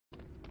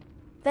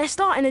They're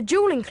starting a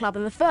dueling club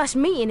and the first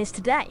meeting is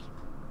today.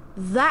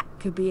 That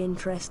could be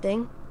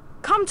interesting.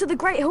 Come to the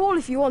Great Hall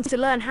if you want to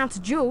learn how to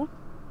duel.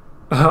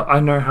 I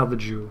know how to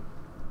duel.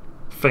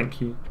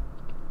 Thank you.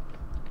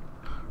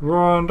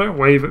 Ron, don't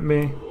wave at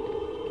me.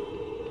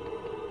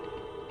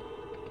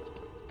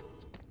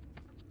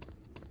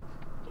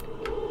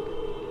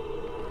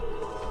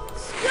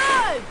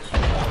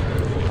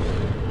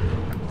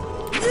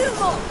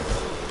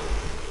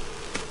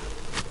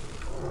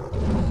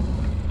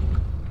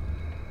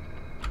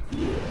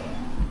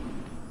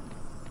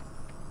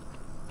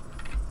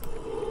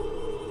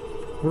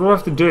 What do I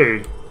have to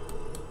do?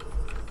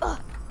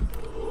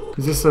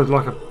 Is this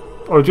like a...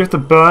 Oh, do you have to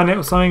burn it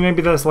or something?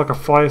 Maybe there's like a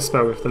fire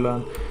spell we have to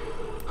learn.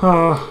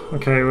 Oh,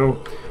 okay,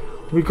 well...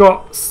 We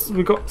got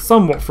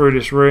somewhat through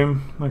this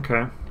room.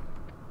 Okay.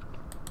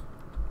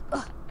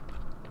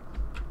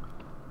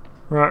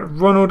 Right,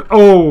 Ronald...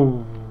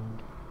 Oh!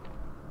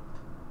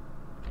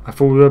 I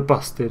thought we were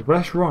busted.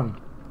 Where's Ron?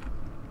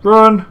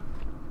 Ron!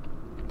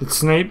 Did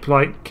Snape,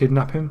 like,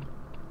 kidnap him?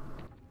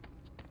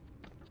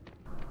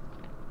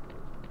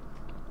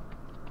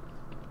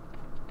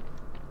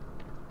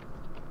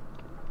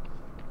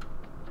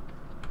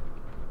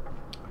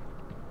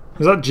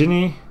 Is that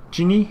Ginny?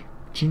 Ginny?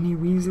 Ginny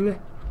Weasley?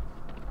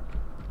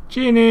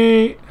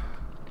 Ginny!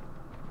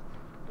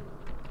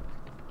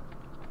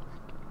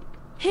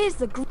 Here's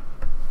the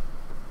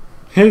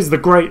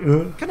great...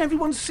 Can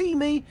everyone see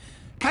me?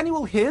 Can you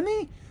all hear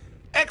me?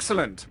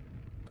 Excellent.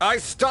 I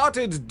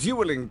started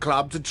Dueling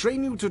Club to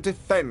train you to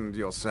defend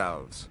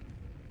yourselves.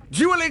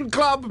 Dueling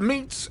Club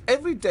meets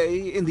every day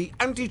in the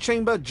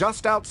antechamber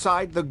just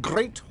outside the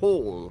Great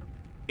Hall.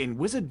 In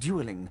wizard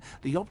dueling,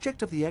 the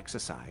object of the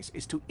exercise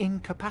is to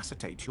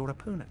incapacitate your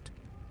opponent.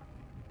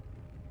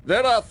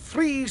 There are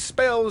 3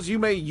 spells you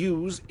may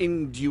use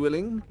in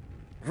dueling.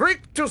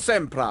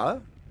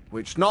 Rictusempra,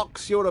 which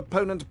knocks your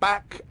opponent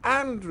back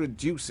and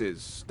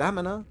reduces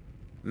stamina.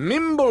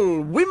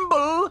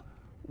 Mimblewimble,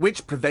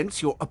 which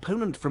prevents your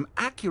opponent from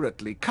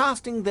accurately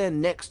casting their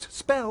next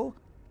spell.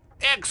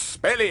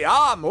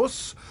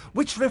 Expelliarmus,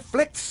 which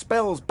reflects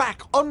spells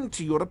back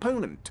onto your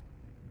opponent.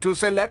 To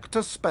select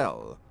a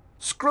spell,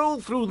 scroll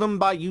through them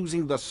by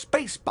using the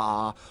space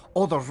bar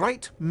or the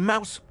right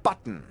mouse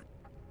button.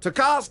 To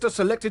cast a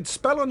selected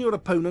spell on your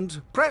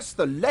opponent, press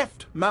the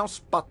left mouse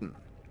button.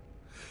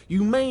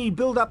 You may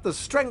build up the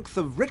strength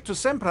of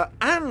Rictusempra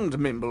and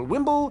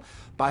Mimblewimble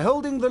by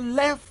holding the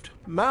left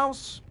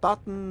mouse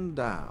button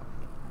down.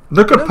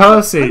 Look at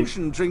Percy!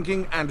 Potion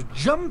drinking and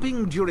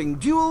jumping during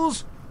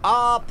duels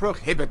are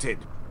prohibited.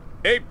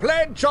 A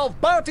pledge of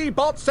Bertie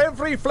Bott's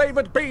every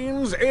flavoured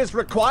beans is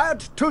required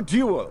to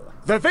duel.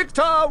 The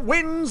victor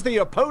wins the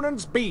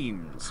opponent's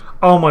beans.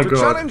 Oh my god. To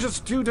challenge a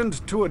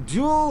student to a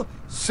duel,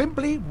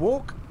 simply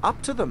walk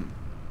up to them.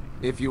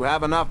 If you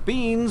have enough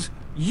beans,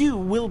 you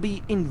will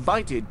be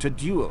invited to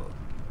duel.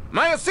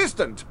 My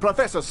assistant,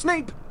 Professor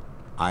Snape...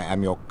 I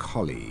am your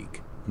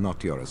colleague,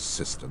 not your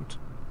assistant.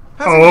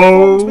 ...has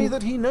informed me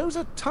that he knows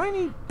a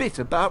tiny bit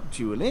about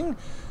dueling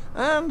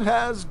and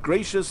has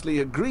graciously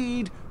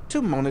agreed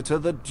to monitor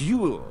the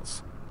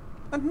duels.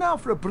 And now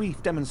for a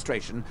brief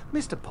demonstration.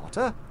 Mr.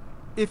 Potter,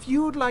 if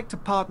you'd like to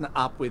partner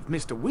up with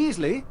Mr.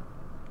 Weasley...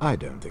 I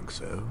don't think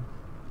so.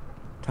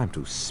 Time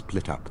to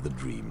split up the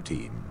dream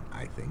team,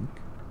 I think.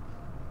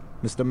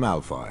 Mr.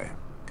 Malfoy,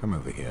 come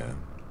over here.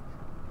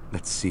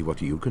 Let's see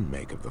what you can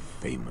make of the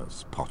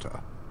famous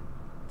Potter.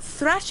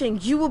 thrashing.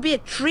 You will be a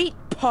treat,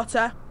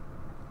 Potter.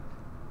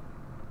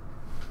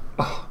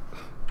 Oh,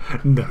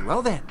 no.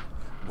 Well then,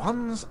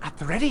 one's at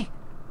the ready.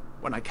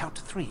 When I count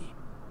to 3.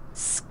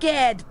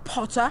 Scared,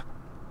 Potter?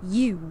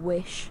 You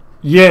wish.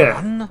 Yeah.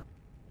 1,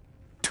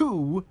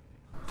 2,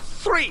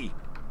 3.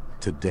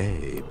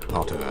 Today,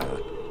 Potter,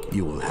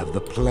 you will have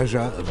the pleasure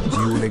of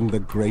dueling the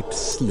great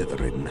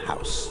Slytherin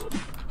house.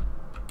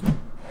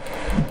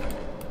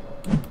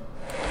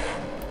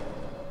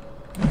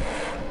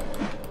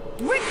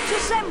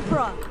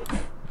 Rictusempra!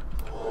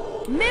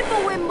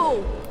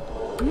 Mimblewimble!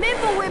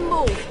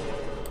 Mimblewimble!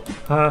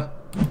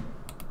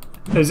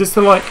 Is this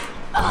the like...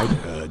 I'd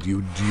heard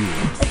you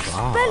dueled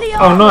far.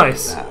 Oh,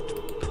 nice. That,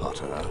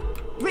 Potter.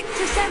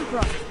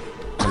 Rictusempra!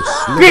 And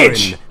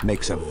Bitch! Slytherin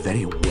makes a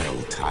very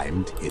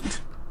well-timed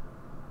hit.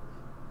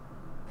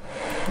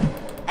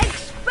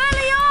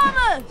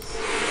 Expelliarmus!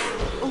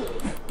 Oh,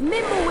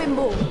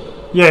 Mimblewimble!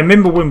 Yeah,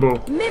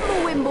 Mimblewimble.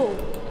 Mimblewimble!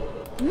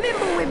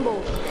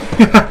 Mimblewimble!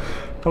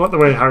 I like the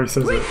way Harry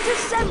says it.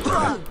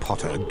 Rictusempra!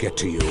 Potter, get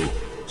to you.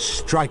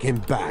 Strike him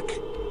back.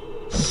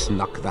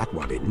 Snuck that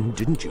one in,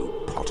 didn't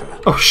you, Potter?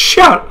 Oh,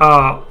 shut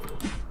up!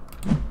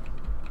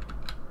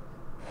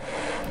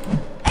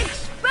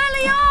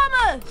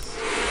 Expelliarmus!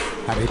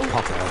 Harry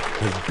Potter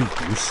has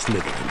beaten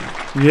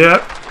Slytherin.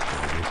 Yep.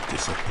 I'm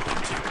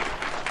disappointed.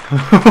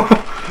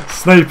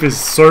 Snape is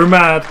so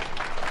mad.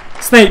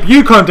 Snape,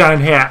 you come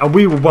down here and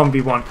we will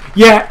 1v1.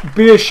 Yeah,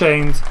 be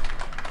ashamed.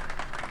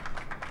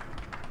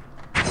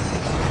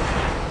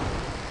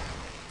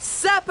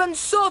 Serpent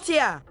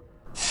Sortia!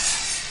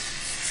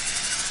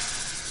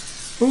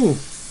 Ooh.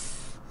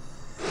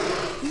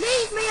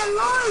 Leave me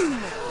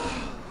alone!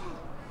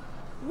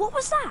 What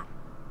was that?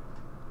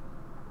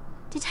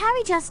 Did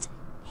Harry just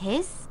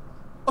hiss?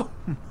 Oh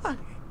my!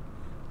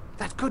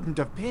 That couldn't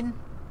have been.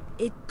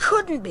 It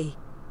couldn't be.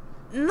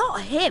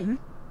 Not him.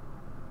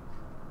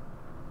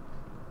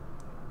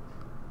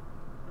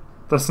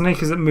 The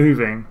snake isn't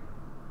moving.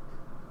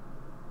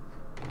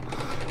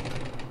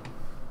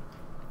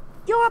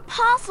 You're a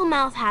parcel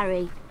mouth,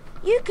 Harry.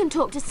 You can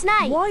talk to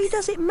snakes. Why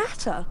does it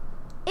matter?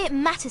 It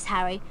matters,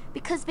 Harry,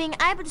 because being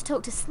able to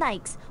talk to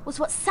snakes was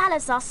what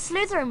Salazar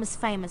Slytherin was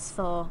famous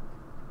for.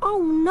 Oh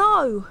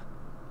no!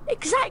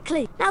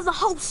 Exactly! Now the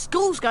whole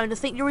school's going to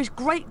think you're his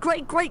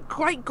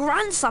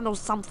great-great-great-great-grandson or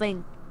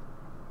something.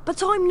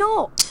 But I'm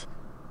not.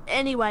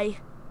 Anyway,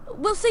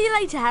 we'll see you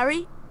later,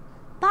 Harry.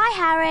 Bye,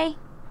 Harry.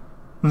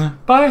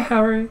 Bye,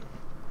 Harry.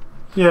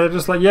 Yeah,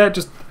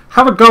 just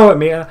have a go at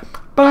me.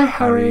 Bye,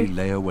 Harry. Harry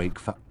lay awake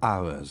for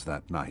hours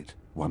that night,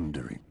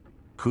 wondering,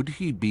 could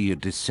he be a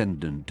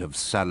descendant of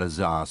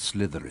Salazar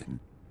Slytherin?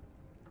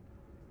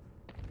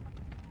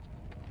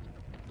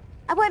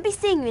 I won't be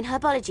seeing you in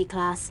herbology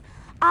class.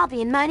 I'll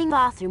be in Moaning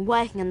Bathroom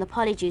working on the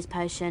polyjuice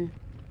potion.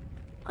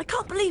 I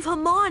can't believe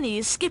Hermione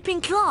is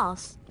skipping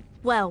class.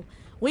 Well,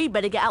 we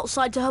better get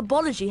outside to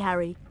herbology,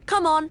 Harry.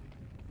 Come on.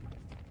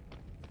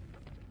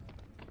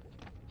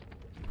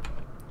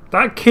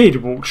 That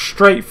kid walked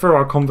straight through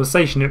our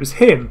conversation. It was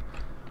him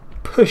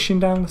pushing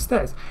down the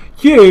stairs.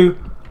 You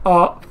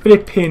are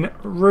flipping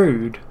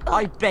rude.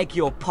 I beg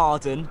your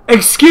pardon.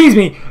 Excuse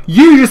me,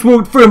 you just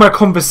walked through my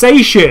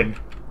conversation.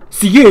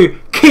 So you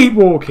keep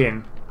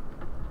walking.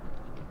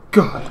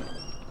 God.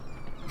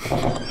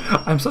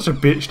 I'm such a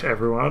bitch to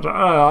everyone.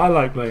 I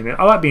like playing it.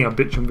 I like being a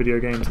bitch on video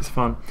games. It's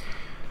fun.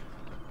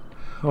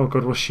 Oh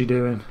God, what's she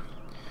doing?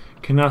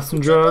 Can I have some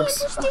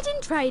drugs? Interested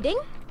in trading?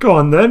 Go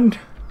on then.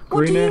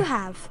 What do Green you hair.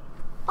 have?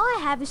 I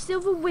have a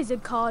silver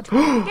wizard card,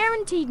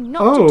 guaranteed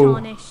not to Oh.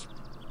 tarnish.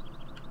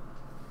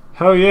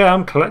 Hell yeah,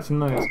 I'm collecting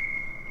those.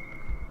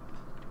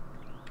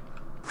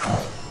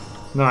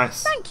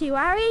 Nice. Thank you,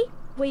 Harry.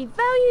 We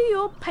value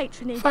your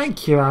patronage.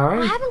 Thank you, I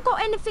Harry. haven't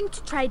got anything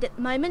to trade at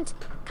the moment.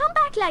 Come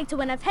back later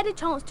when I've had a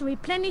chance to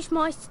replenish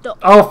my stock.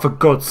 Oh, for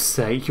God's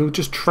sake, you're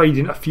just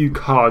trading a few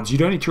cards. You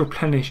don't need to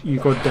replenish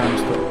your goddamn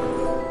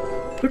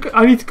stock. Look,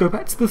 I need to go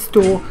back to the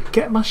store,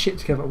 get my shit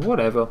together,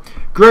 whatever.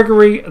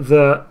 Gregory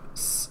the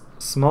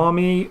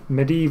Smarmy,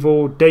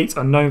 medieval, date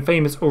unknown,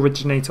 famous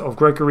originator of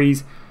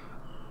Gregory's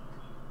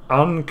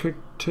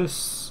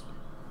unctuous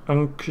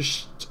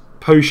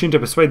potion to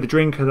persuade the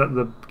drinker that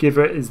the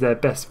giver is their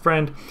best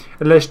friend,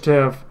 alleged to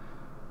have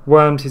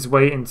wormed his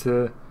way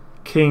into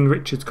King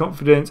Richard's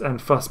confidence and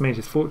thus made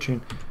his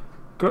fortune.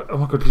 God, oh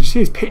my God, did you see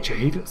his picture?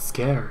 He looks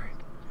scary.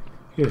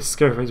 He has a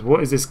scary face.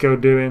 What is this girl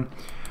doing?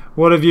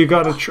 What have you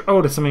got to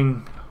oh, there's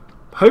something.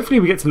 Hopefully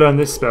we get to learn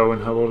this spell in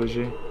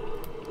herbology.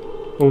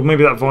 Or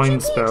maybe that vine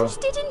spell.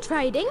 Interested in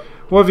trading?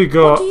 What have you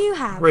got? What do you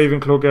have?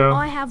 Ravenclaw girl.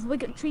 I have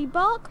Wiggettree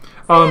bark,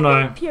 Oh, fair no.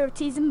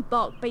 impurities and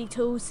bark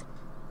beetles.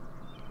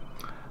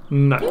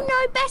 No. You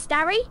know best,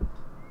 Harry.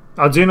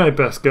 I do know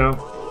best, girl.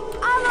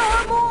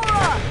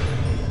 Alohomora!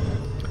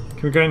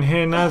 Can we go in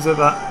here now? Is it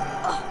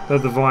that? They're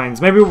the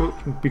vines. Maybe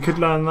we could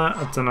learn that.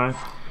 I don't know.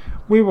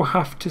 We will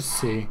have to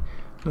see.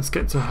 Let's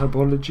get to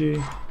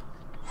herbology.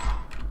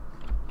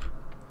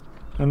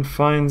 And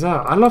find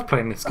out. I love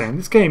playing this game.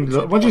 This game,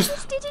 look,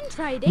 Interested in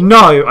trading?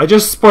 no, I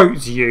just spoke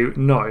to you.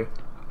 No.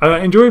 I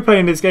enjoy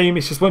playing this game.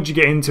 It's just once you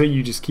get into it,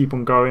 you just keep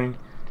on going.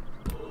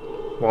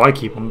 Well, I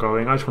keep on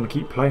going. I just want to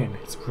keep playing.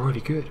 It's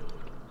really good.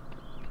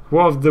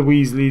 What have the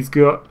Weasleys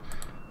got?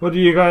 What do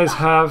you guys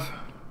have?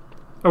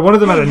 Oh, one of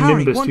them had a Harry,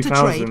 Nimbus want to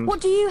 2000. trade? What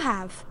do you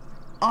have?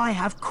 I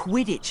have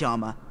Quidditch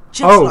armour,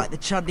 just Oh. like the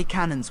Chudley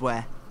Cannons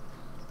wear.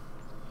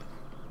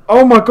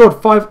 Oh my God,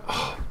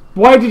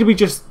 why did we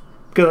just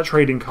get that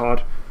trading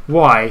card?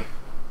 Why?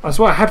 I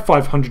swear I had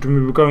 500 when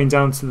we were going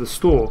down to the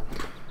store.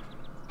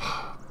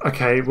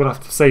 Okay, we'll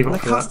have to save The up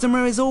for that.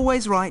 customer is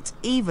always right,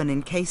 even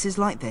in cases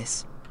like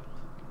this.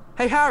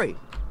 Hey Harry,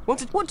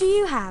 want to... What do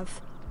you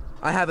have?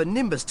 I have a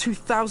Nimbus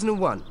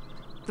 2001.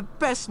 The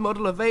best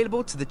model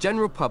available to the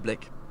general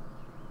public.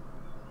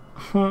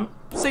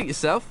 Suit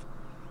yourself.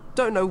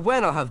 Don't know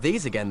when I'll have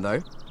these again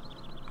though.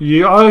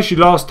 I asked you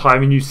last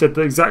time and you said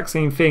the exact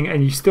same thing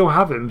and you still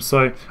have him,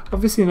 so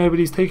obviously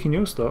nobody's taking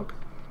your stock.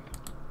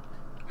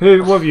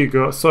 What have you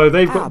got? So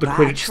they've got the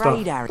Quidditch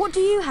stuff. Harry. What do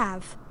you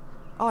have?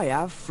 I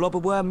have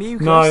flobberworm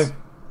mucus. No,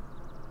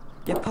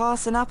 You're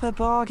passing up a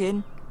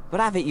bargain, but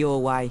have it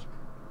your way.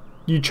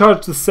 you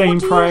charge the same What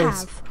do you price.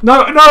 have?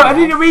 No, I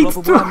didn't read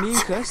Flobberworm it.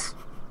 mucus.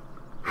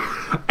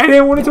 I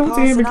didn't want to You're talk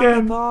to him passing up a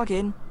again.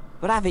 bargain,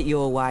 but have it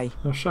your way.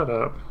 Oh, shut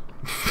up.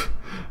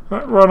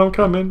 Right, Ron, I'm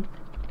coming.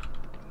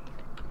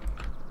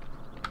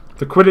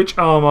 The Quidditch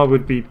armour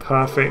would be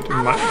perfect. We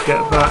might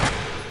get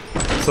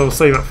that. So I'll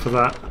save up for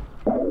that.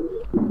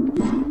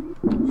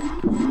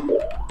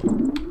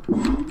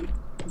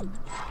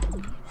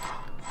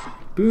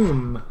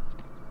 Boom.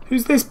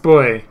 Who's this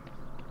boy?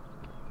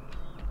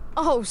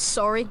 Oh,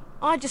 sorry.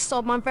 I just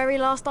sold my very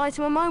last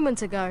item a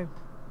moment ago.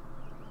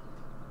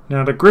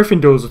 Now the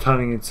Gryffindors are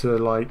turning into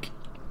like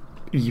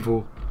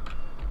evil.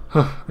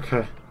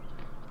 Okay.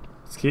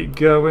 Let's keep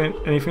going.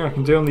 Anything I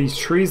can do on these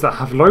trees that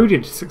have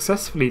loaded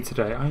successfully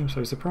today? I am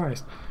so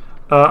surprised.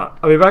 I'll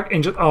be back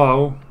in just...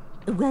 Oh.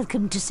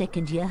 Welcome to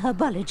second year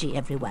herbology,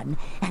 everyone.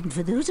 And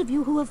for those of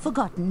you who have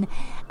forgotten,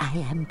 I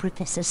am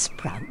Professor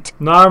Sprout.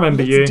 No, I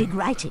remember you. Let's dig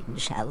right in,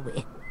 shall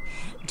we?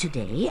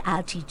 Today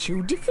I'll teach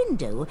you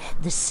Diffindo,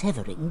 the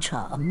severing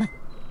charm.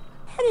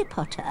 Harry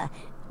Potter,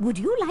 would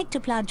you like to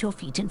plant your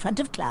feet in front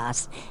of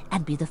class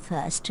and be the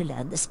first to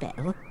learn the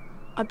spell?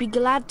 I'd be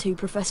glad to,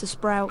 Professor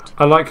Sprout.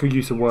 I like your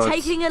use of words.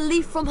 Taking a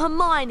leaf from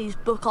Hermione's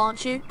book,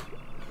 aren't you?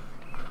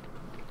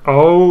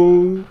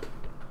 Oh.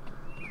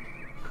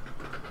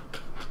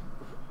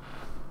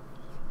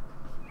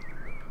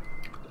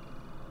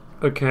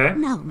 Okay.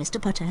 Now,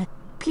 Mr. Potter,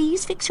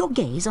 please fix your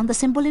gaze on the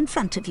symbol in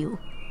front of you.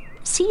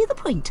 See the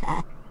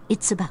pointer?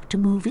 It's about to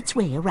move its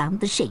way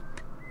around the shape.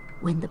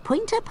 When the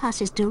pointer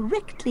passes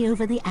directly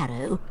over the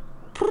arrow,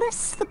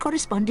 press the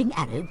corresponding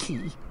arrow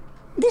key.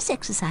 This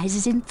exercise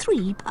is in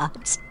 3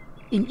 parts.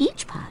 In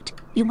each part,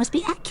 you must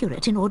be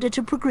accurate in order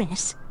to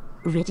progress.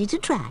 Ready to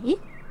try?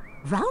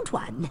 Round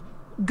 1,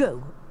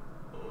 go.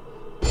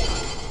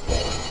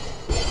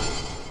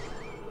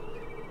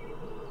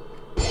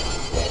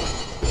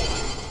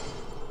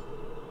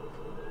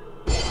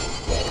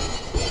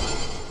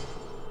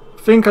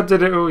 Think I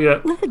did it all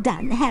yet. Well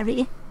done,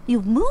 Harry.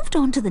 You've moved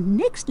on to the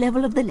next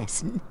level of the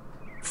lesson.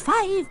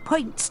 5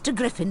 points to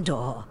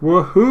Gryffindor.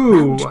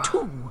 Woohoo! Round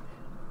 2,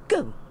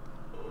 go.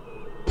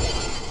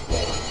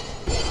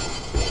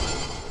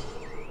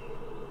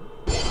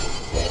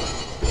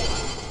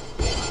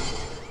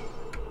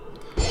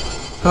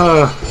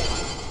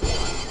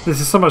 This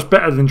is so much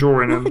better than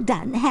drawing Well them.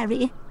 done,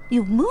 Harry.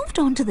 You've moved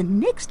on to the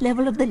next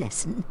level of the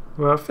lesson.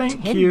 Well,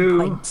 thank 10 you.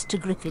 points to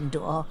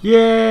Gryffindor.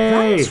 Yay!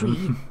 Round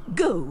 3,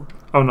 go.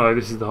 Oh no,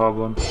 this is the hard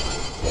one.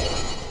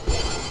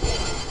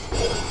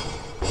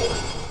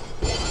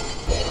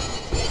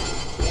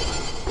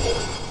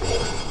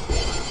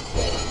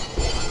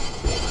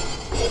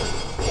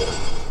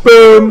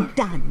 Boom!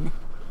 Done.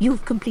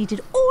 You've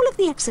completed all of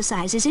the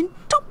exercises in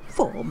top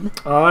form.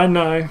 I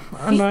know.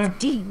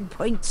 15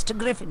 points to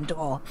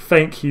Gryffindor.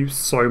 Thank you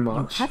so You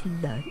much. have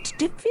learnt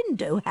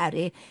Diffindo,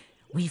 Harry.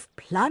 We've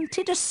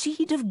planted a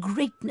seed of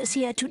greatness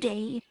here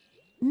today.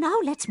 Now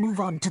let's move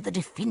on to the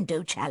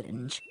Diffindo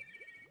challenge.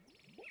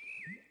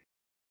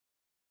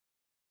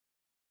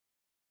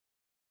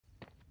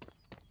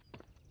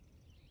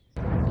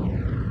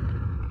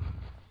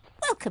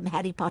 Welcome,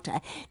 Harry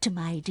Potter, to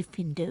my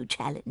Diffindo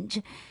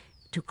challenge.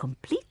 To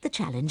complete the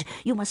challenge,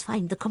 you must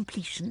find the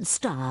completion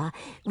star,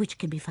 which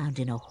can be found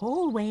in a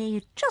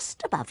hallway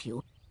just above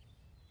you.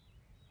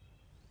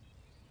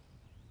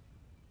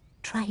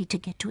 Try to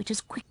get to it as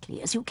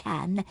quickly as you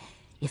can.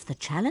 If the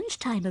challenge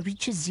timer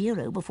reaches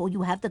 0 before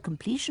you have the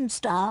completion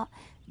star,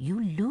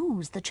 you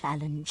lose the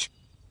challenge.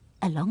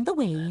 Along the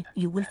way,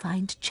 you will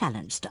find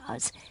challenge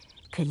stars.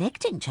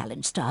 Collecting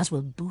challenge stars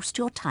will boost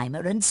your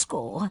timer and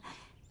score.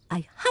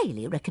 I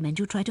highly recommend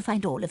you try to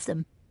find all of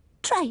them.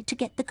 Try to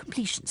get the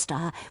completion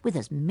star with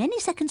as many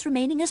seconds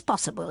remaining as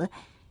possible.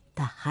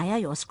 The higher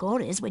your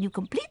score is when you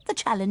complete the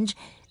challenge,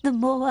 the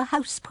more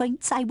house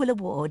points I will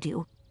award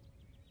you.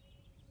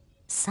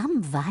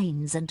 Some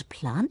vines and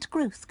plant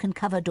growth can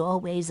cover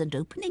doorways and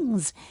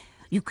openings.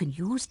 You can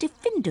use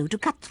Diffindo to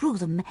cut through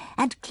them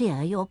and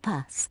clear your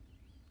path.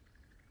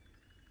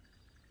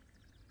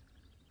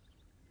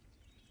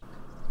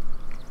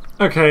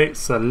 Okay,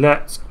 so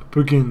let's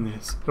begin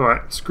this.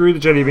 Alright, screw the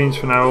jelly beans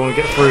for now. I want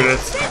to get through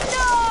this.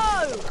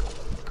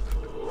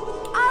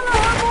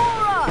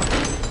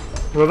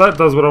 Well, that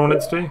does what I want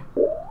it to do.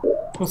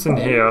 What's in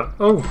here?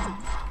 Oh,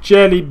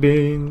 jelly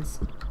beans.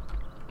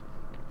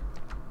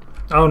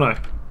 Oh no.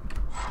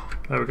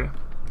 There we go.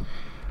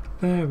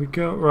 There we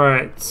go.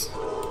 Right.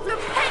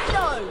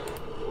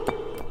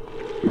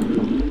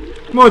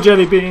 More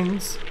jelly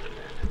beans.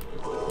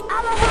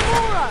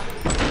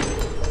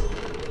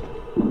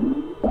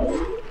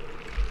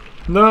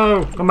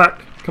 No! Come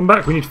back! Come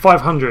back! We need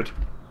 500.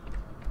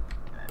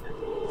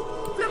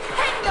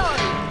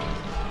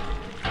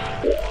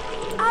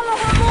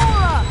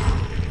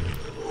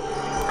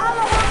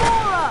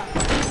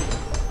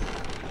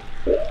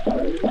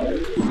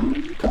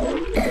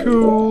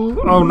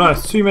 Cool. Oh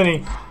nice. Too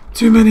many.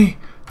 Too many.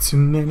 Too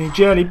many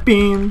jelly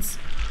beans.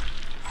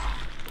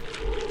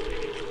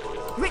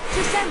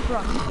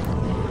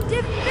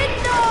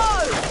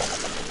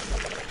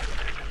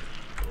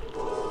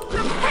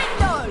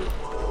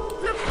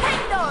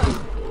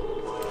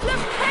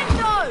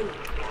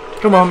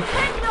 Come on.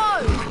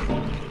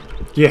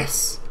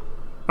 Yes.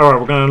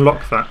 Alright, we're going to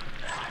unlock that.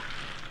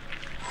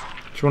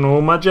 Do you want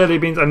all my jelly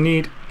beans? I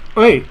need...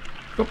 Oh, hey,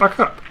 got back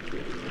up.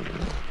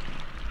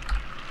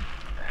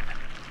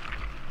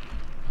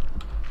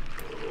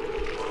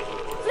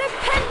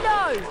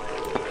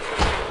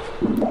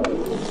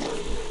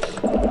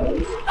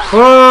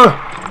 Oh!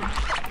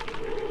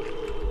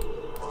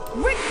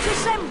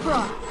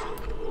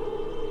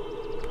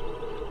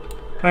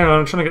 Hang on,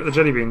 I'm trying to get the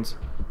jelly beans.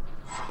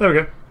 There we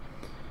go.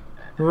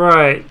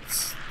 Right,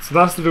 so So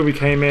that's the door we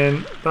came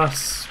in.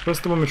 Where's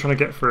the one we're trying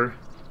to get through?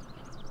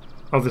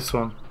 Oh, this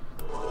one.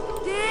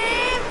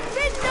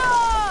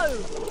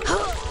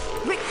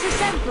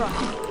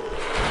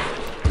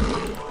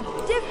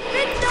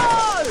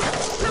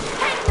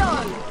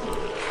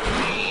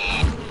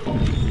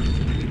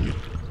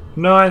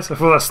 Nice. I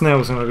thought that snail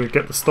was going to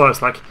get the star.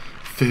 It's like,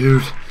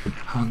 food.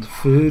 I want the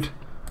food.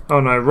 Oh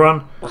no,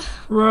 run.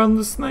 Run,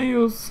 the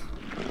snails.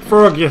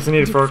 Frog, yes, I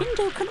need a frog.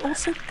 Diffindo can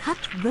also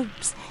cut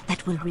ropes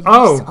that will release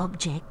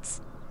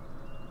objects.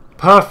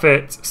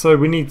 Perfect. So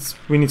we need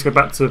to go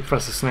back to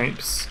Professor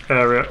Snape's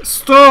area.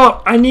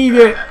 Stop! I need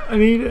it! I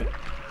need it.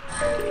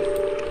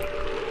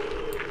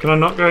 Can I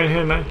not go in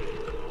here now?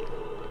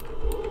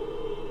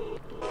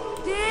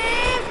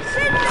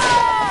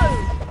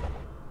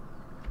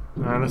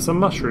 And there's some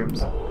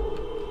mushrooms.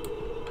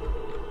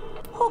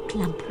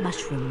 Hawklump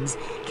mushrooms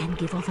can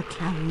give off a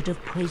cloud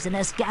of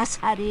poisonous gas,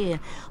 Harry.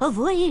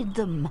 Avoid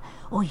them,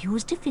 or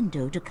use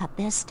Diffindo to cut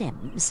their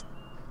stems.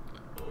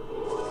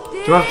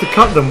 Do I have to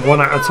cut them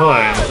one at a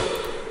time?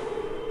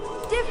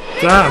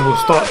 Damn, we'll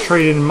start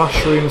trading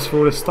mushrooms for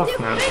all this stuff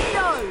now.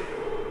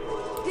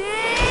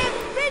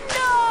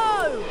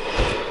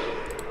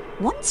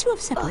 Once you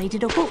have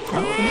separated a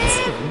hawklump from its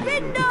stem,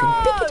 you can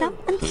pick it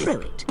up and throw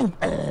it.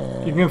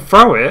 You can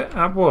throw it?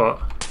 At what?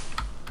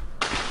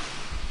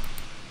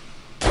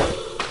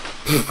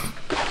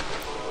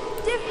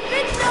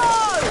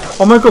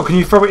 Oh my god, can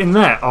you throw it in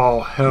there?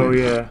 Oh, hell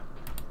yeah.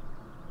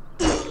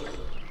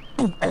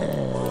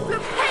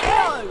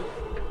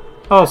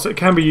 Oh, so it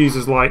can be used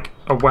as like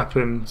a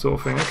weapon sort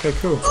of thing. Okay,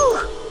 cool.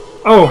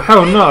 Oh,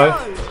 hell no.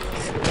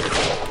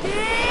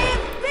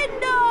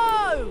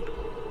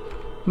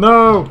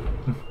 No!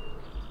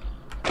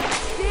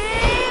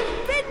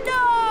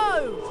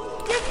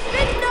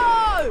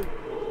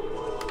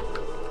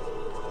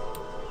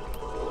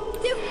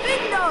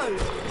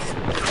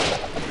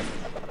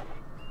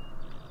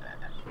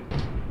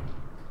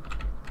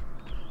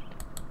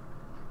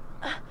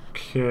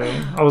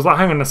 Okay. I was like,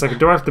 hang on a second,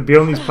 do I have to be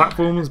on these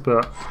platforms?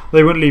 But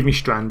they wouldn't leave me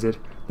stranded.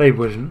 They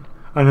wouldn't.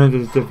 I know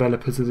the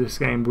developers of this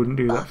game wouldn't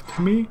do that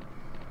to me.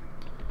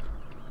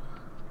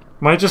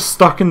 Am I just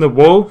stuck in the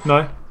wall?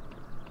 No.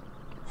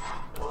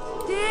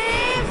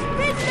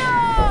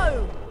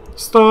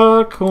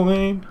 Star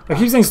coin. I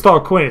keep saying star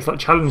coin, it's like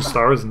challenge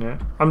star, isn't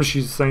it? I'm just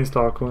used to saying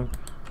star coin.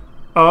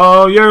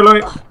 Oh, YOLO!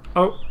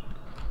 Oh.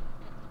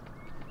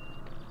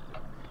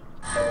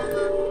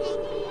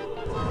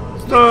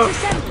 Stop!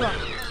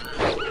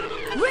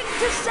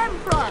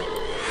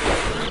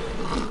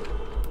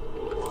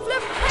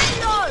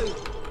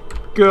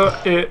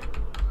 Got it.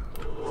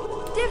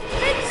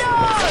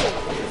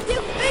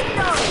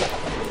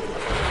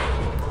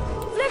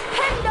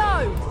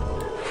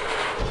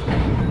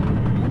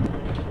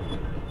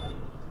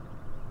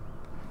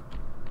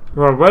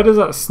 Right, where does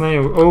that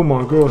snail? Oh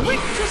my gosh!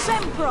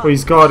 Oh,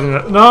 he's guarding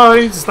it. No,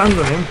 he stands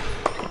on him.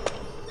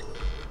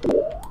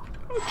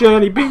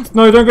 Jelly beans!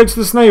 No, don't go to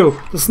the snail.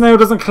 The snail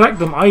doesn't collect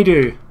them. I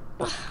do.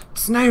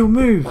 Snail,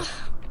 move!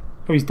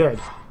 Oh, he's dead.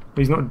 Well,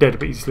 he's not dead,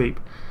 but he's asleep.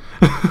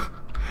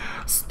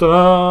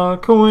 Star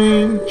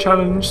coin,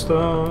 challenge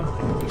star.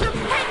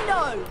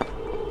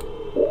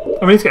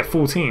 I need to get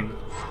 14.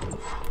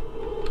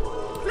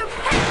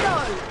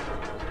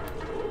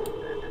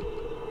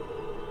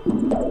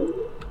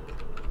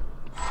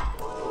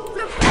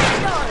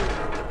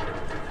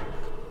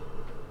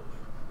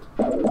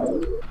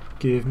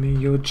 Give me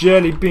your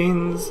jelly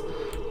beans,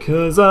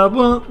 'cause I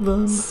want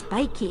them.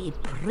 Spiky,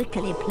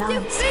 prickly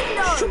plants.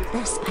 Shoot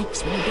their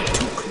spikes when you get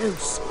too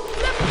close.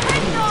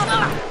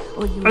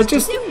 Or use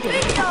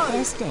Diffindo to cut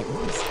their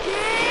stems.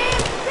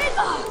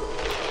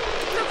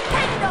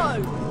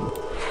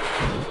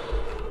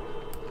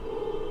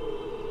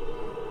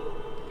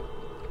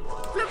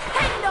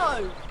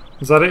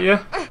 Is that it,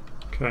 yeah?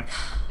 Okay.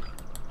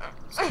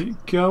 Let's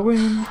keep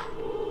going.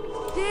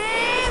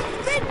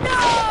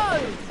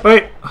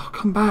 Wait! Oh,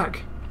 come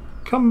back!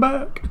 Come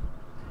back!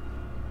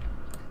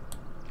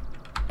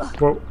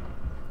 Whoa.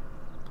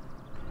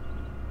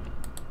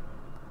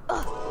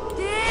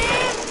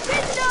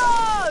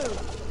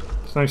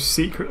 There's no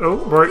secret. Oh,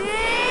 right.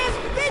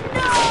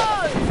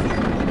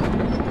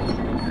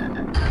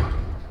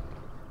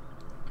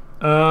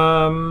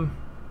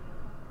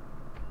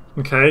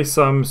 Okay,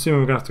 so I'm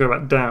assuming we're gonna have to go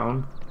back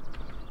down.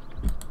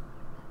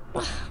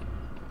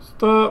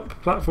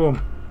 Stop!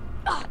 Platform.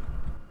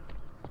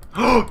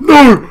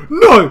 No!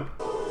 No!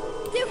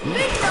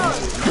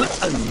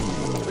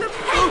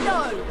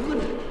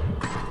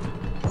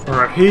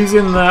 Alright, he's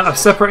in there. I've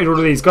separated all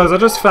of these. Guys, I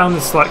just found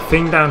this like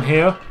thing down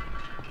here.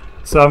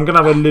 So I'm going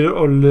to have a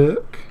little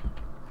look.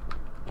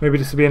 Maybe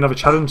this will be another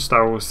challenge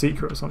star or a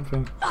secret or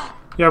something.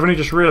 Yeah, I've only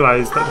just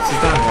realised that this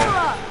is down here.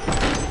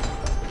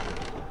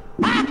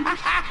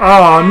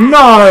 Oh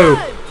no!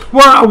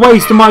 What a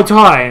waste of my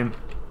time!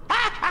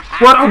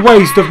 What a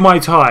waste of my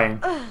time!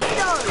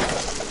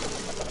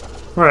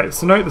 Right,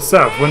 so note the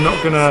self. We're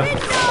not gonna...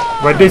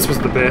 Right, this was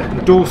the bit.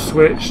 The door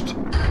switched.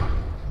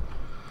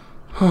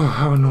 Oh,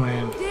 how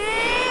annoying.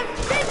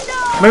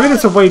 Maybe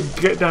there's a way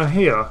to get down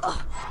here.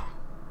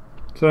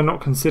 Did I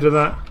not consider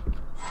that?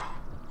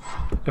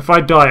 If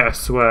I die, I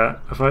swear.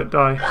 If I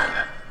die...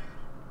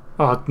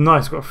 Oh,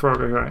 nice, got a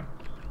frog, okay.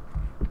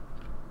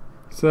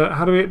 So,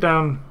 how do we get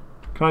down?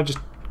 Can I just...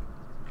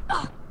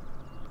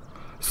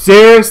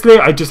 Seriously?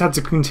 I just had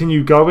to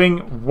continue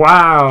going?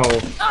 Wow.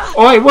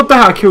 Oh, wait, what the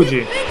hell? I killed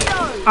you.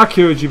 I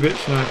killed you,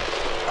 bitch. No.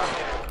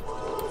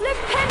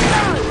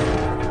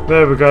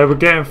 There we go, we're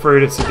getting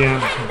through this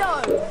again.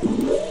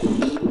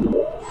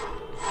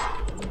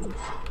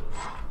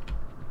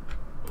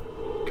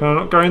 Can I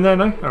not go in there?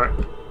 No? Alright.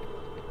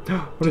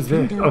 What is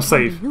this? Oh,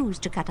 save. Be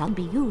used to cut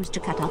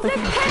other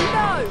things.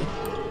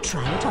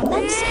 Try it on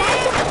that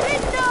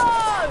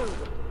spider.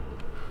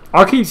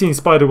 I keep seeing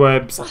spider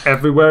webs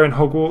everywhere in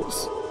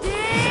Hogwarts.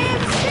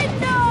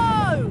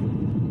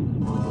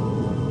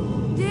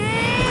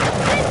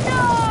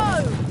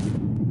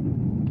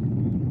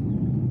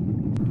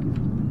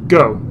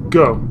 Go,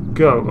 go,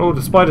 go. Oh,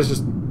 the spider's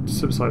just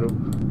suicidal.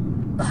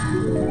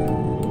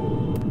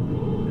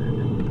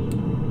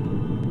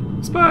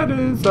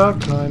 Spiders are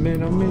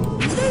climbing on me.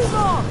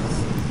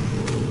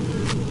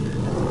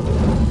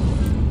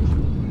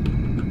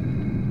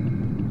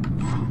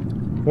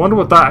 Wonder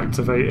what that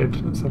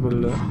activated. Let's have a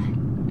look.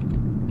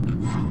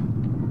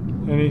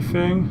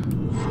 Anything?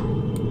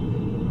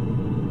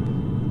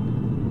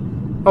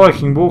 Oh, I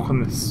can walk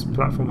on this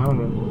platform. Hold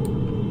on.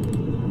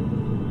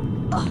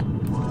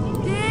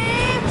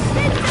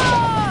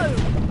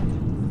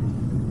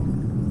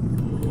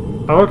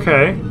 Oh,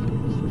 okay.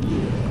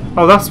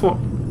 Oh, that's what...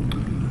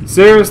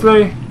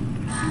 Seriously?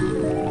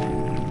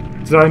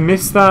 Did I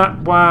miss that?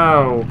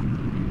 Wow.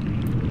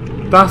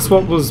 That's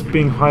what was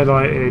being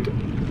highlighted.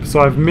 So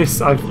I've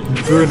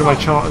ruined my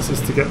chances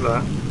to get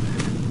that.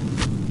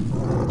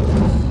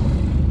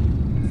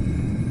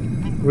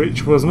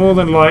 Which was more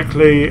than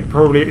likely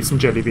probably some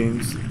jelly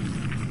beans.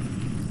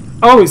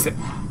 Oh, is it?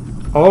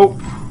 Oh,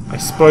 I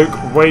spoke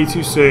way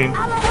too soon.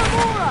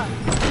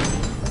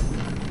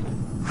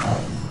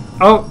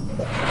 Oh,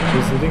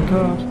 visiting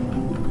card.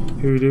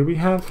 Who do we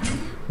have?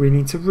 We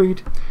need to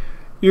read.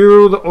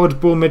 Uriel, the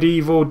oddball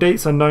medieval,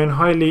 dates unknown,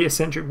 highly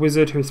eccentric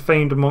wizard who is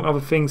famed among other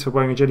things for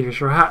wearing a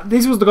jellyfish or a hat.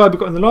 This was the guy we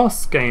got in the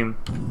last game.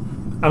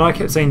 And I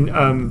kept saying,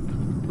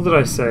 what did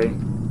I say?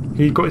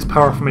 He got his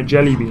power from a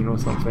jelly bean or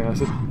something. I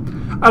said,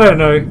 I don't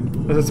know.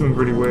 I said something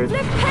really weird.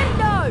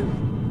 I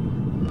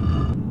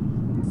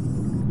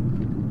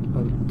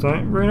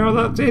don't really know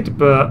what that did,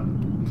 but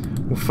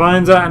we'll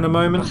find out in a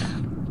moment.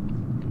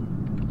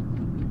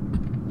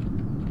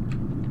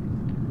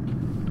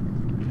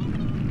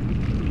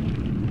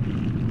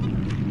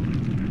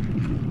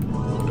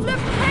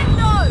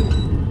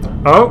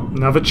 Oh,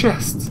 another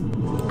chest.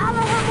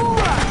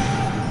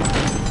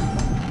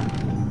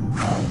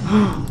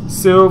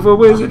 Silver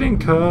wizarding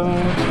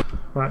card.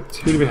 Right,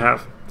 who do we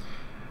have?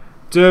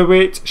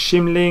 Derwit,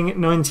 Shimling,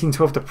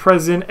 1912 to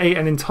present, ate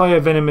an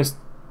entire venomous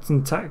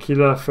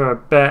tentacular for a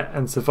bet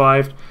and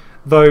survived,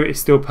 though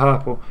it's still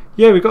purple.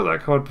 Yeah, we got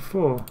that card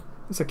before.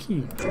 That's a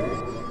key.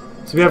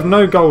 So we have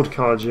no gold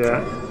cards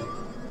yet.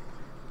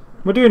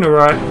 We're doing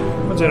alright.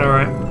 We're doing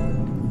alright.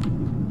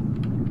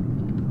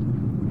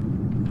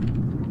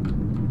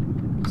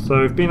 So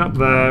we've been up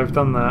there, we've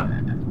done that.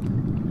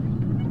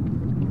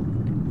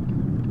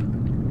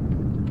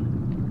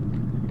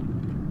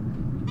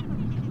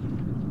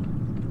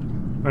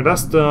 Right,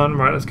 that's done.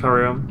 Right, let's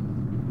carry on.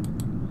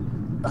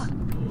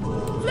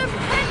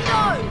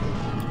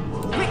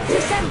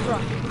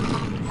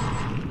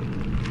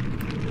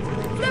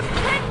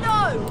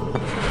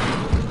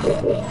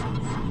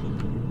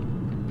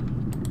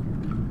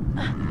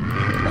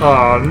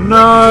 Oh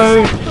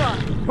no!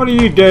 What are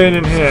you doing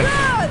in here?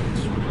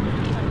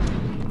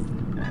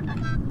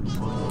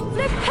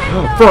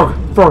 Oh, frog!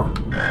 Frog!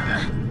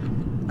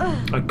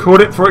 I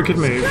caught it before it could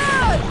move.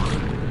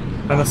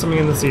 And there's something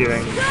in the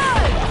ceiling.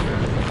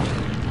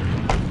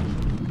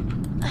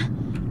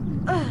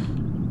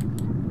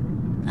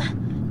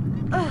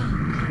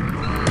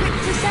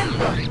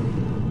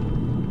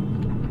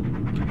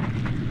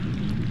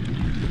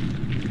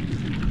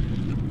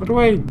 What do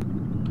I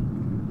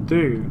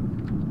do?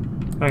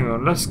 Hang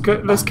on, let's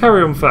go. Let's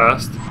carry on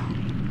first.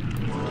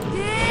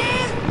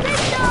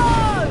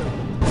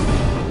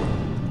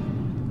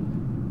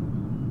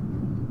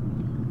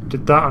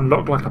 Did that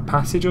unlock like a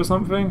passage or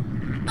something?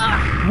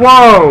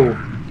 Whoa!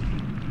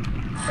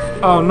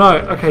 Oh no.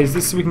 Okay, is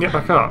this so we can get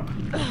back up?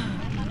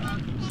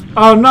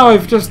 Oh no,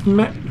 I've just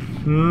met.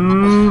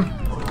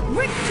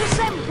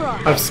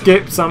 I've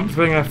skipped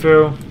something, I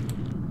feel.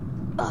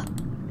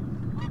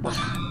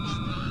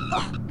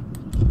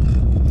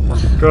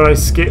 God, I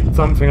skipped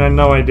something. I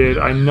know I did.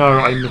 I know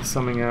I missed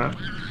something out.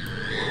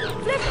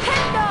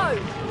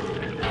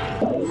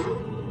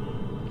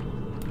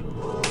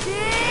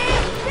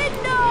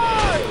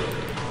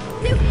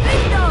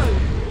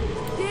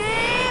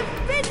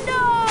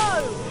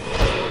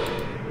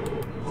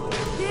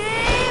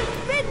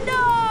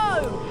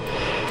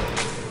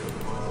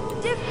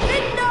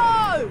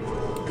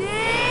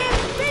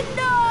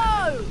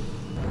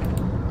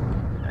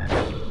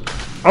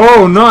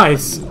 Oh,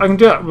 nice! I can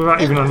do that without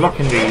even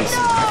unlocking these.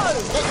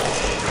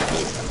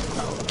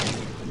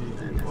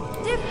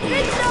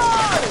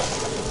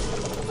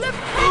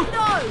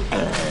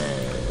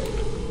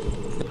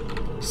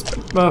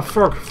 Frog,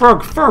 frog,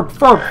 frog,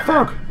 frog,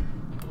 frog!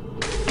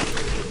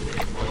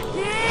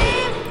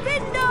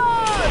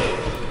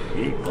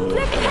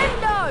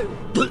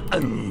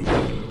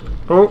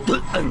 Oh!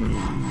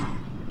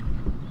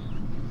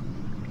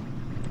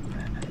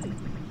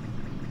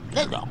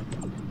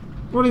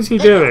 What is he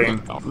doing?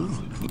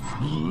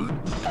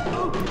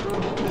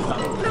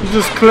 He's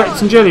just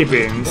collecting jelly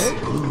beans.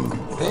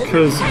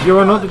 Because you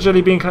are not the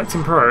jelly bean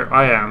collecting pro.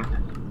 I am.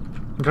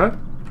 Okay?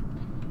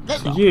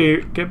 So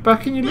you get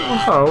back in your little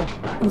hole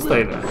and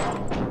stay there.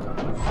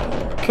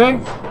 Okay?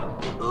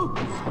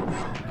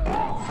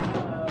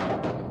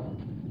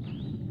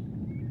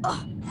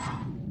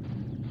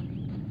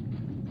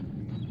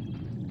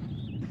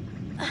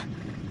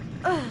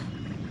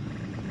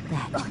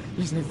 That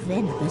is a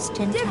venomous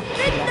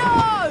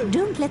tentacula.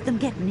 Don't let them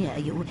get near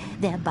you.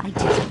 Their bite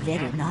is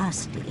very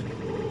nasty.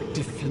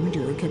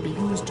 Diffindo can be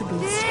used to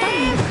both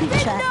stun the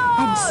creature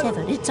and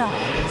sever its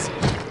arms.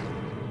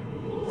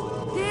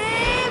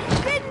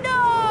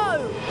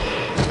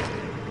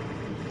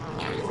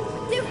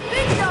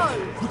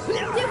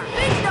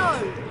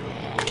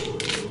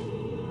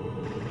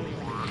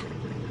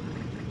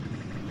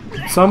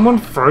 Someone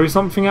throw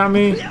something at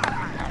me?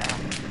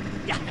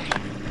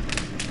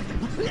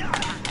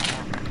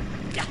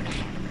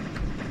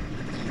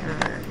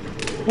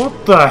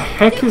 What the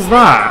heck is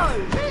that?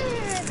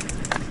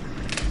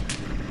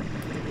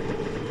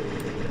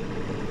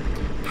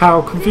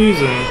 How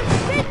confusing.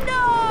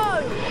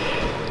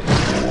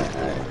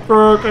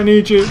 Frog, I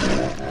need you.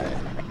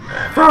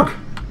 Frog!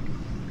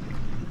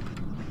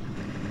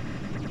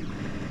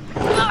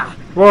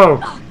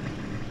 Whoa.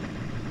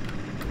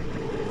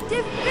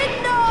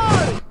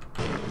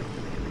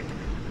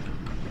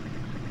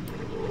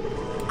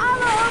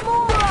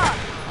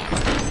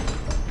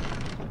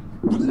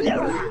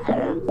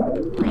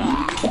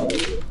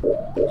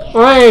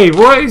 Wait,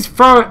 what is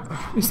throwing?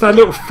 It's that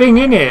little thing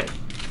in it.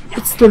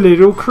 It's the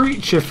little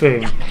creature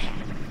thing.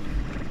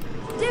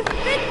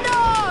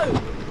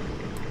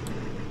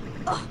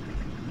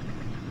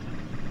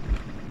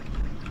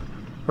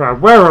 Right,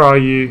 where are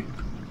you?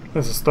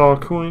 There's a star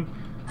coin.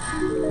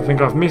 I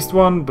think I've missed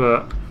one,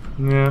 but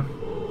yeah.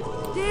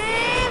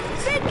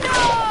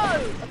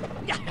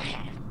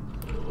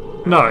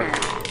 No.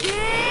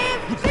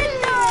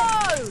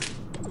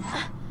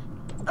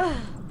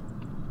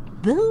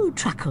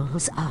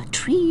 Bowtruckles are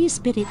tree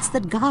spirits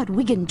that guard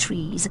Wigan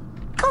trees.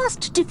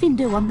 Cast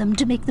Diffindo on them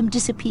to make them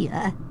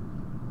disappear.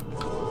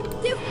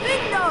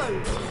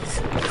 Diffindo!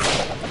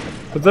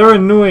 But they're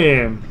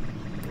annoying.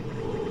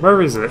 Where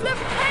is it?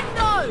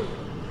 Diffindo!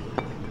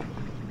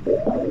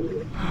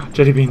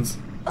 Jelly beans.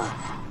 I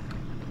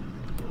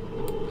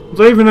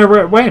don't even know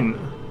where it went.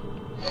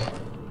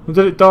 Or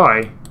did it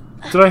die?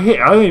 Did I hit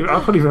it? I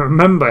can't even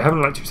remember. It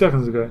happened like 2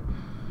 seconds ago.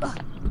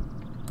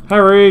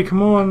 Harry,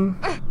 come on.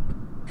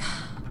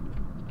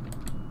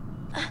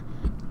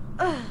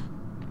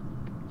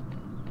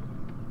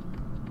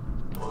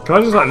 Can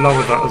I just like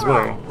lower that as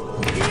well?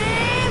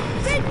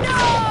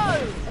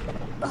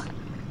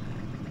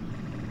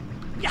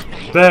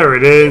 There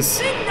it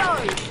is.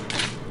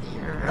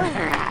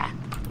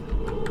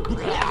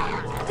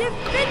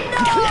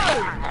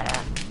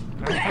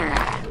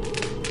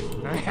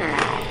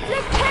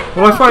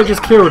 Well, I thought I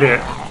just killed it.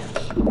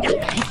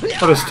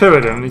 Oh, there's two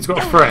of them. He's got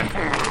a friend.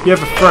 You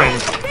have a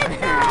friend.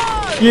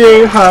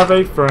 You have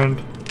a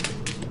friend.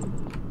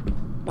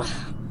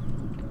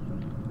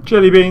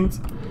 Jelly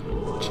beans.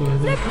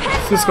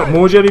 Has this got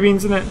more jelly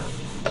beans in it?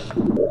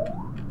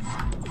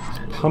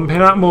 It's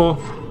pumping out more.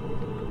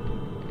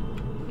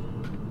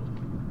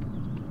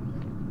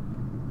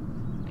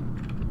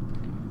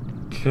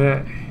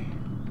 Okay.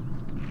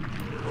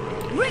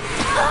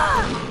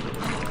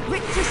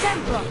 Rictus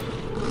Emperor!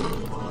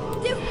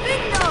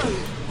 Diffindo!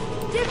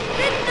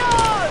 Diffindo!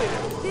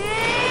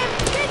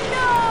 Diffindo!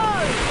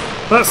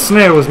 That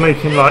snail was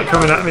making like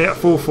coming at me at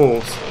full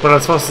force, but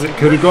as fast as it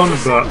could have gone.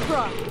 But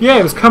yeah,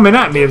 it was coming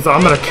at me. It was like,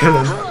 I'm gonna kill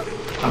him.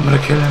 I'm gonna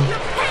kill him.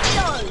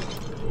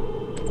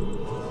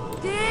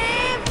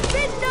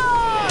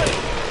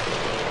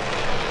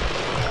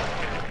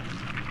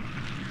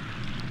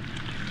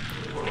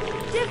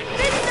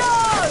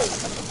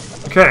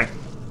 Okay.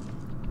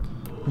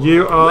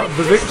 You are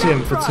the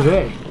victim for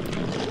today.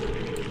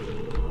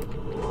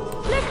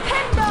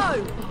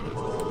 Flipendo!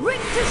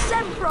 Rictus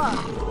Emperor!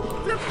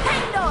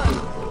 Flipendo!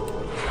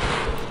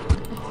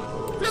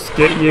 Just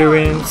get you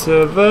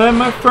into there,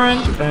 my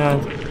friend,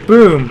 and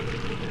boom.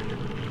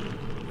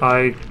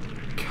 I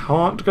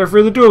can't go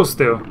through the door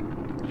still.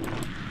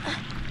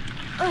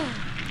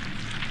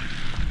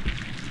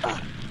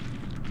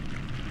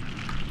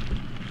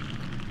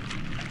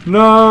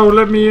 No,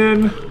 let me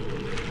in.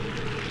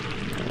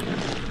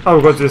 Oh,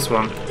 we've got this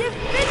one.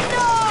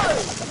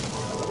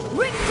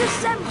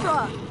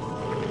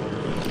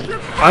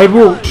 I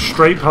walked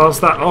straight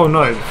past that. Oh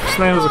no,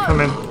 snails are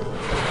coming.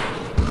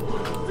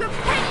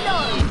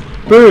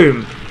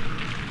 Boom.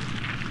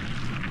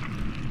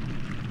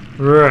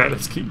 Right,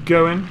 let's keep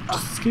going.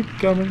 Just keep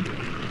going.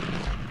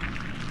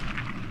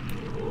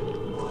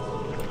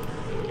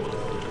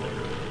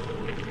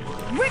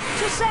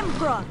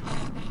 Sempra!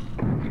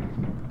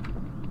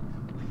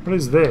 What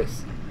is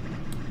this?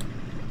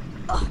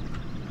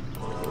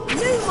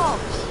 Lumos!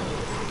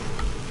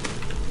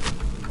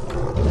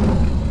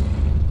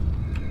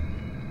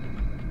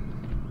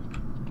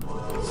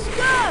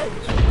 Scourge!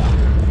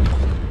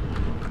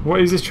 What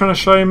is this trying to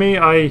show me?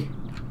 I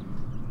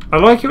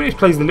like it when it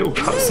plays the little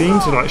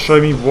cutscene to like show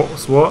me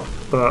what's what,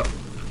 but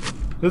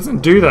it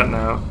doesn't do that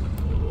now.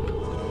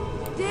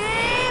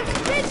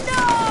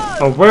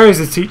 Oh, where is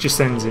the teacher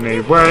sending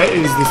me? Where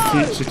is this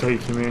teacher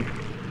taking me?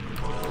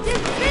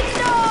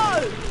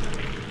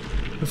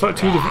 It's like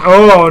two different.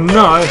 Oh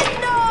no!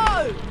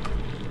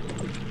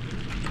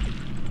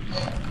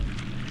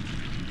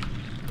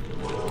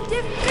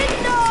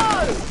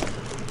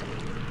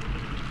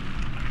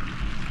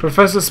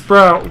 Professor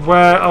Sprout,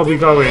 where are we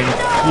going?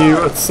 You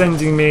are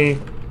sending me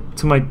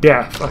to my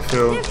death, I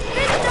feel.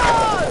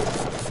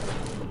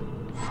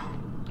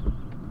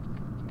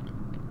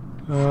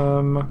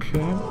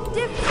 Okay.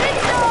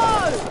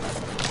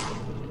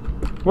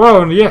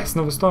 Whoa, yes,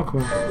 another star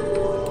coin.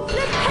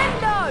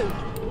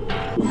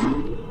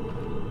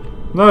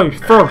 No,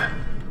 frog!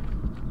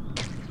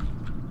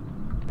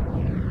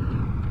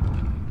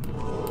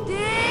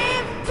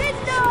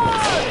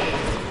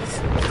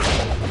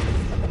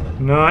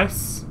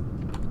 Nice.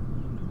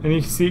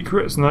 Any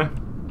secrets? No.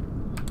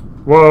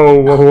 Whoa,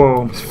 whoa, whoa,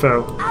 almost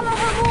fell.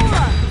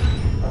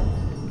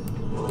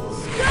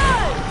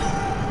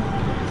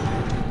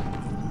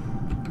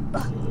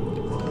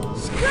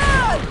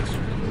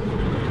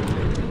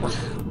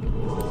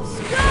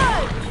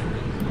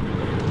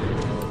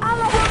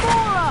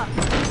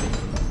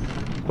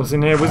 What's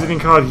in here? Wizarding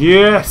card.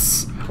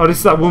 Yes! Oh, this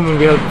is that woman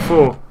we had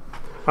before.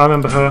 I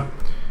remember her.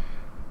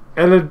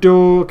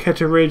 Elidor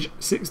Ketteridge,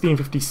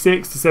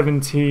 1656 to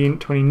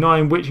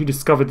 1729, witch who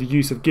discovered the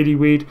use of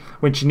giddyweed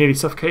when she nearly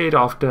suffocated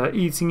after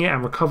eating it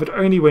and recovered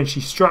only when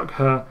she struck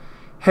her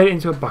head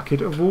into a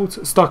bucket of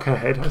water. Stuck her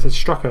head. I said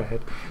struck her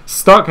head.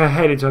 Stuck her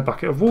head into a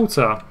bucket of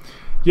water.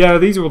 Yeah,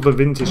 these are all the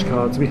vintage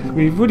cards.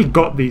 We've really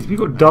got these. We've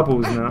got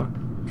doubles now.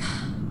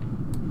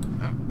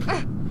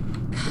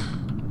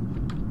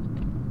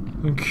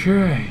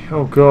 Okay.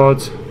 Oh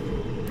God.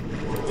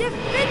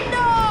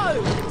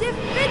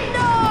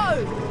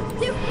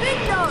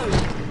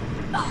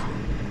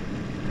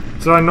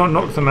 Did I not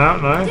knock them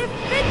out? No.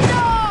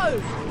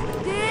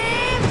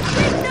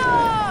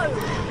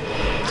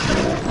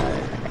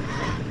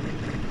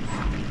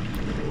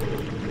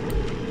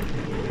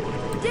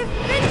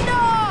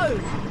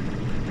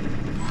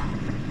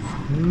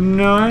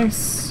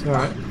 Nice.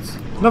 Alright.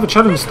 Another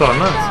challenge star,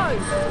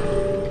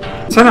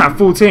 nice. 10 out of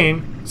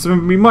 14. So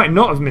we might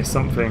not have missed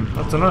something.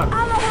 I don't know.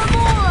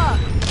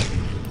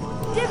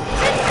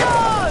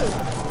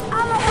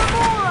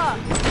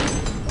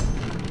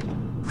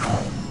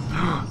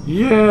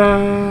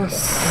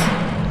 Yes!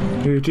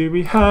 Who do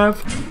we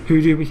have?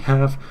 Who do we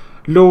have?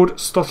 Lord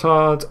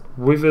Stothard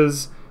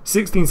Withers,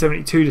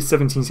 1672 to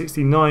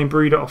 1769,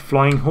 breeder of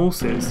flying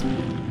horses.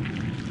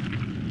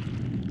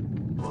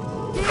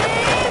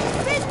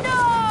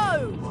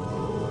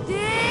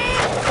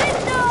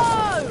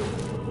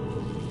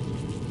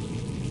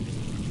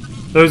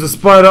 There's a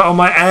spider on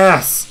my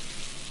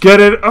ass!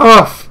 Get it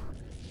off!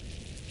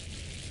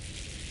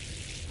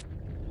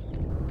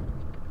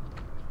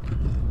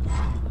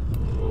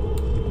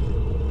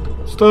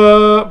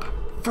 Stop!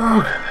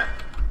 Fuck!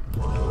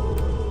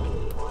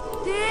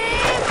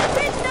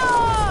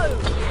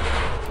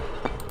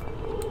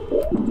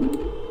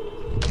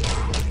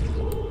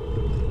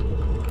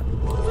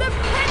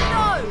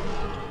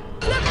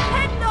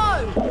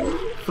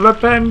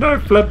 Flipendo!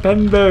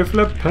 Flipendo!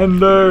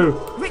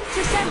 Flipendo!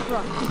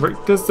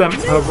 Rictus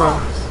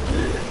Emperor.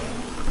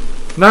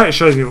 Now it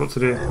shows me what to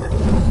do.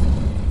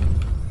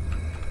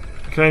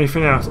 Okay,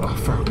 anything else? Oh,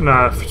 fuck.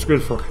 No, screw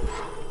the frog.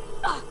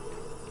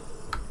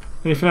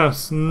 Anything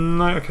else?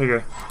 No, okay,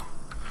 go.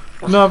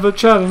 Another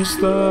challenge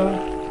star.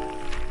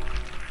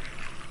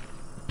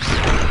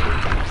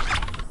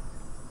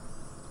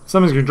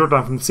 Something's going to drop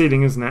down from the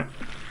ceiling, isn't it?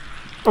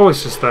 Oh,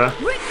 it's just there.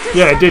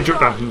 Yeah, it did drop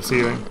down from the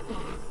ceiling.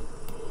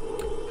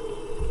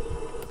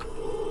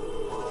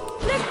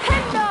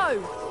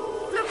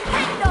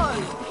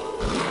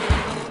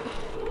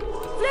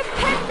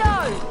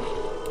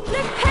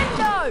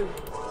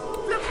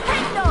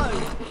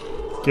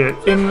 Get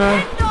in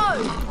there.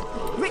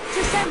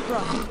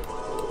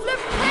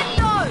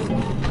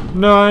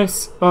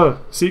 Nice. Oh,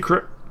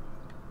 secret.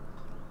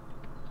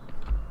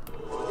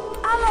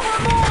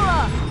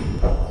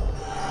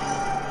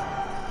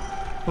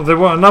 Oh, they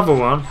want another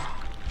one.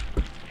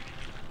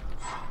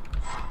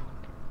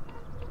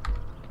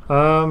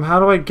 How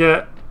do I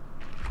get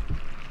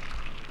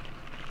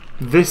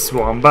this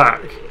one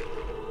back?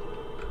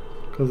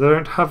 Because I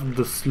don't have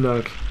the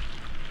slug.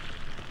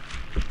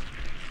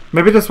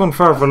 Maybe this one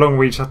further along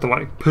we just have to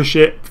like push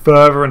it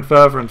further and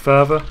further and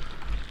further.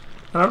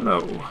 I don't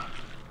know.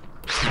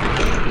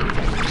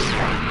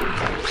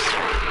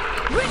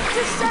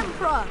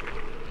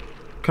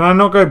 Can I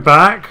not go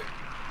back?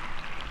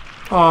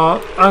 Oh,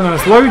 hang on,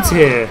 there's loads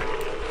here.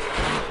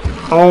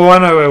 Oh, I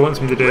know what it wants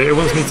me to do. It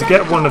wants me to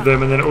get one of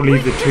them and then it will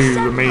leave the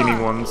 2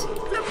 remaining ones.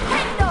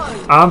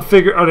 I'm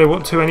figuring... Oh, they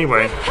want 2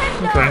 anyway.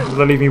 Okay, well,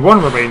 they'll leave me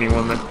 1 remaining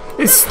one then.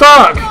 It's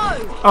stuck!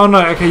 Oh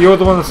no, okay, you're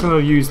the one that's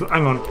going to use...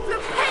 Hang on.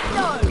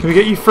 Can we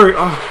get you through?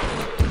 Oh,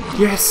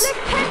 yes!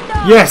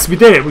 Yes, we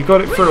did it! We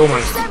got it through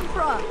almost.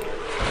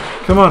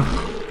 Come on.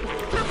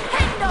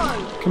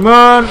 Come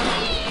on!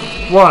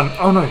 1.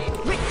 Oh no.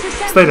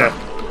 Stay there.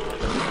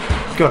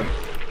 Go.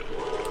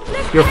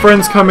 Your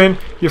friend's coming.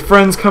 Your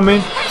friend's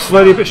coming.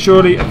 Slowly but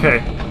surely.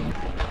 Okay.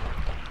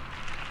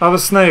 Other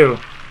snail.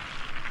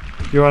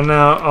 You are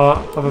now our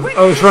other...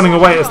 Oh, it's running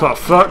away. It's like,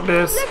 fuck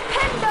this.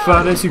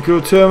 Fuck this. You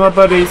killed 2 of my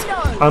buddies.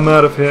 I'm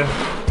out of here.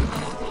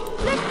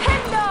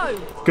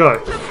 Go.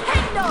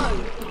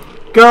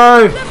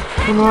 Go!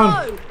 Come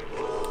on.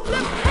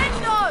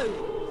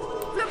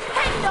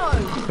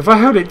 If I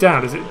held it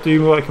down, does it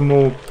do like a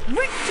more...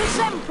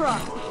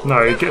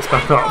 No, it gets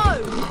back up.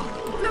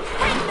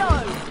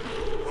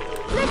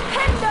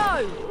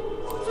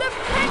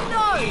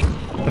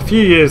 A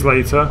few years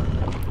later...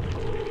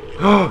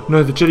 Oh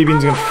no, the jelly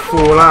beans are going to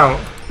fall out.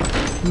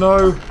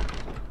 No.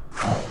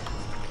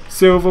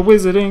 Silver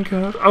wizarding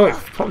card. Oh, it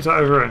pops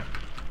out over here.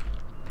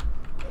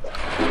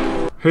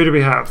 Who do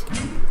we have?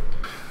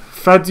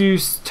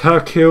 Thaddeus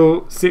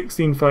Turkill,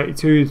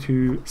 1632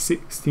 to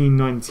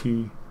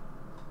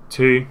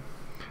 1692.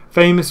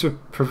 Famous for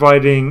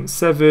providing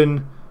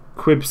 7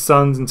 Quib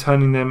sons and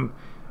turning them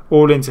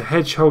all into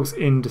hedgehogs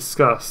in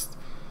disgust.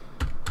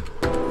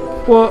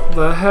 What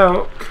the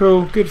hell?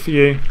 Cool, good for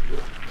you.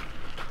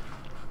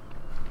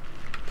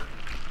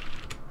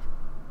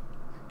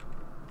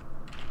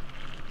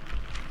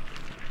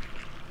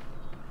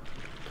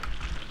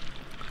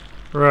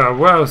 Right,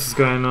 what else is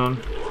going on?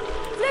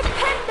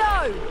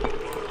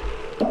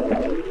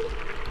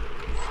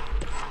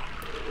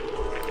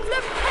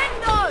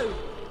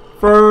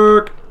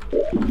 Frog!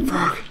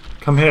 Frog!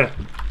 Come here.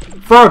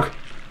 Frog!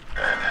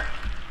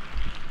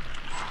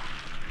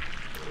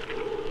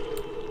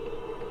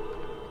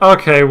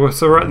 Okay, well,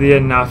 so we're at the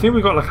end now. I think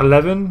we got like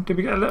 11. Did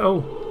we get a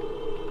little?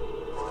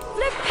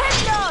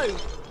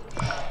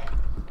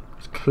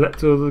 Let's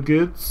collect all the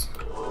goods.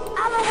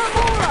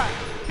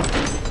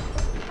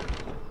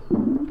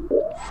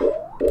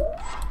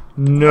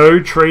 No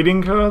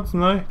trading cards?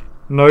 No?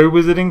 No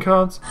wizarding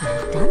cards?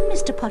 Well done,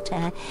 Mr.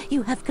 Potter.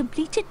 You have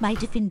completed my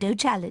Diffindo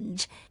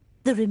challenge.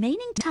 The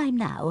remaining time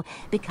now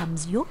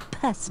becomes your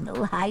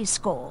personal high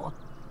score.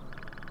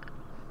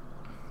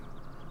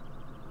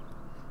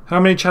 How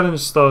many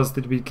challenge stars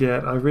did we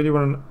get? I really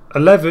want to...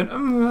 11?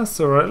 Oh, that's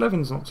alright.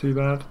 11's not too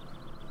bad.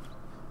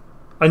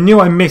 I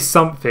knew I missed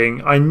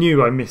something. I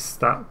knew I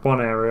missed that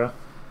one area.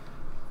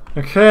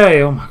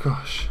 Okay, oh my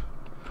gosh.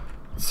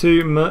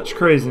 Too much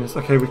craziness.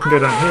 Okay, we can go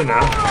down here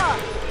now.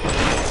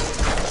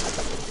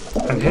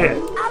 And here.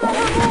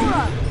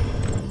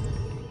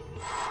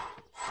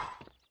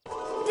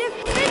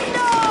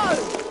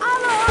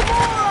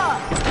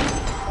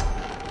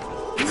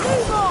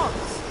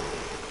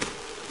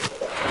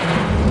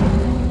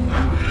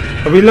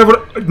 Are we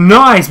leveled?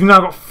 Nice! We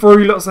now got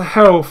 3 lots of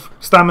health,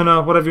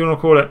 stamina, whatever you want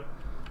to call it.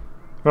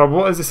 Right,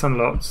 what is this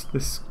unlocked?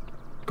 This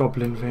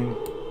goblin thing.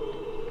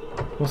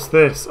 What's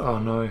this? Oh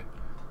no.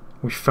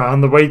 We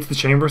found the way to the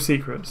Chamber of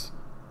Secrets.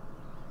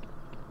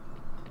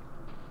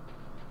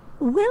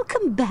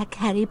 Welcome back,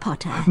 Harry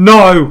Potter.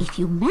 No! If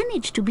you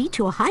manage to beat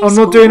your high I'm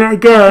score, not doing it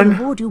again.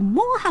 I'll award you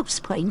more house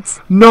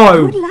points.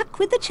 No! Good luck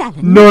with the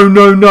challenge. No,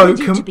 no, no.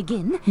 Ready to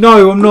begin?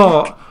 No, I'm Good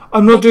not. luck.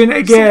 I'm not Ready, doing it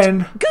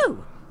again. set,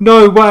 go!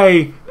 No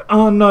way.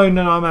 Oh, no,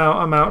 no, I'm out.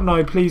 I'm out.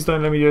 No, please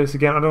don't let me do this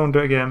again. I don't want to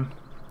do it again.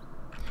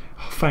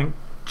 Oh, thank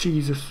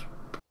Jesus.